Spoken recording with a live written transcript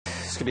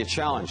This could be a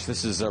challenge.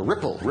 This is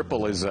Ripple.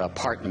 Ripple is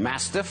part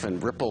Mastiff,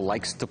 and Ripple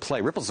likes to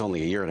play. Ripple's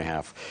only a year and a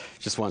half.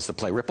 Just wants to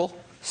play. Ripple,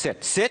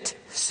 sit. Sit.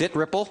 Sit,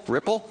 Ripple.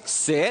 Ripple,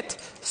 sit.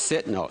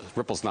 Sit. No,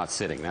 Ripple's not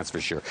sitting, that's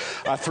for sure.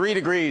 3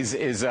 degrees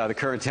is the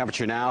current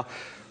temperature now.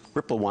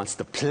 Ripple wants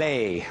to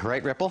play,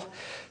 right, Ripple?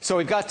 So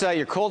we've got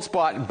your cold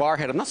spot in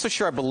Barhead. I'm not so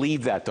sure I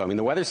believe that, though. I mean,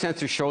 the weather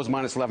sensor shows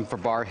 -11 for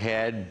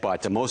Barhead,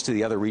 but most of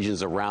the other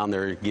regions around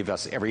there give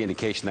us every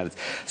indication that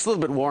it's a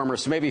little bit warmer.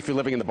 So maybe if you're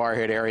living in the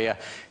Barhead area,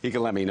 you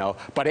can let me know.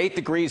 But 8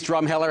 degrees,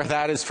 Drumheller,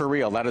 that is for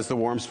real. That is the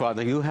warm spot.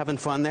 Are you having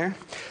fun there?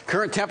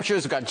 Current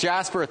temperatures, we've got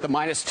Jasper at the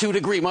 -2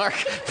 degree mark.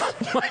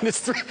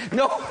 -3.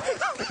 No.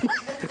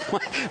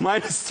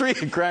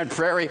 -3 at Grand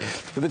Prairie.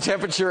 The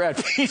temperature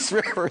at Peace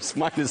River is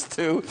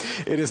 -2.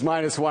 It is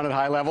 -1 at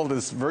high level.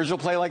 Does Virgil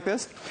play like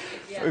this?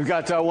 Yeah. We've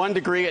got 1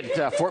 degree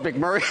at Fort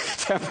McMurray.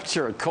 The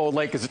temperature at Cold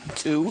Lake is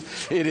 2.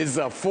 It is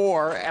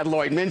 4 at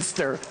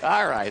Lloydminster.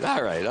 All right.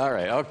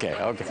 Okay.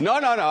 No.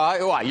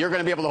 Why? You're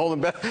going to be able to hold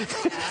them back?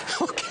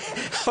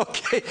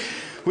 Okay.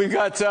 We've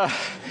got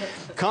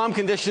calm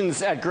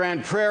conditions at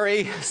Grand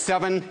Prairie.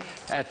 7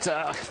 at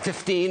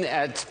 15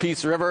 at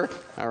Peace River.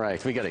 All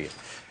right. We got to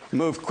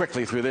move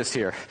quickly through this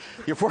here.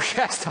 Your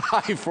forecast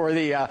high for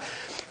the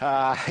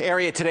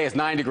area today is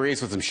 9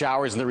 degrees with some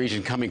showers in the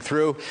region coming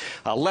through.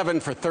 11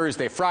 for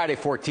Thursday, Friday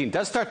 14. It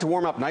does start to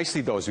warm up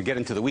nicely though as we get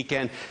into the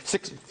weekend.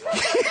 6.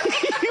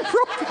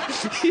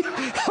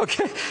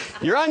 Okay,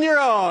 you're on your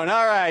own.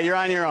 All right, you're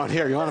on your own.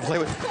 Here, you want to play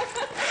with?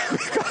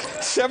 We've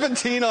got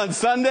 17 on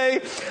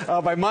Sunday.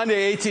 By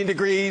Monday, 18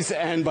 degrees,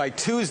 and by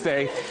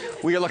Tuesday,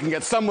 we are looking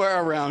at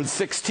somewhere around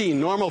 16.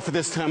 Normal for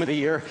this time of the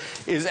year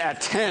is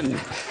at 10.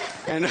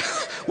 And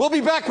we'll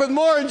be back with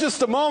more in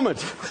just a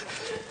moment.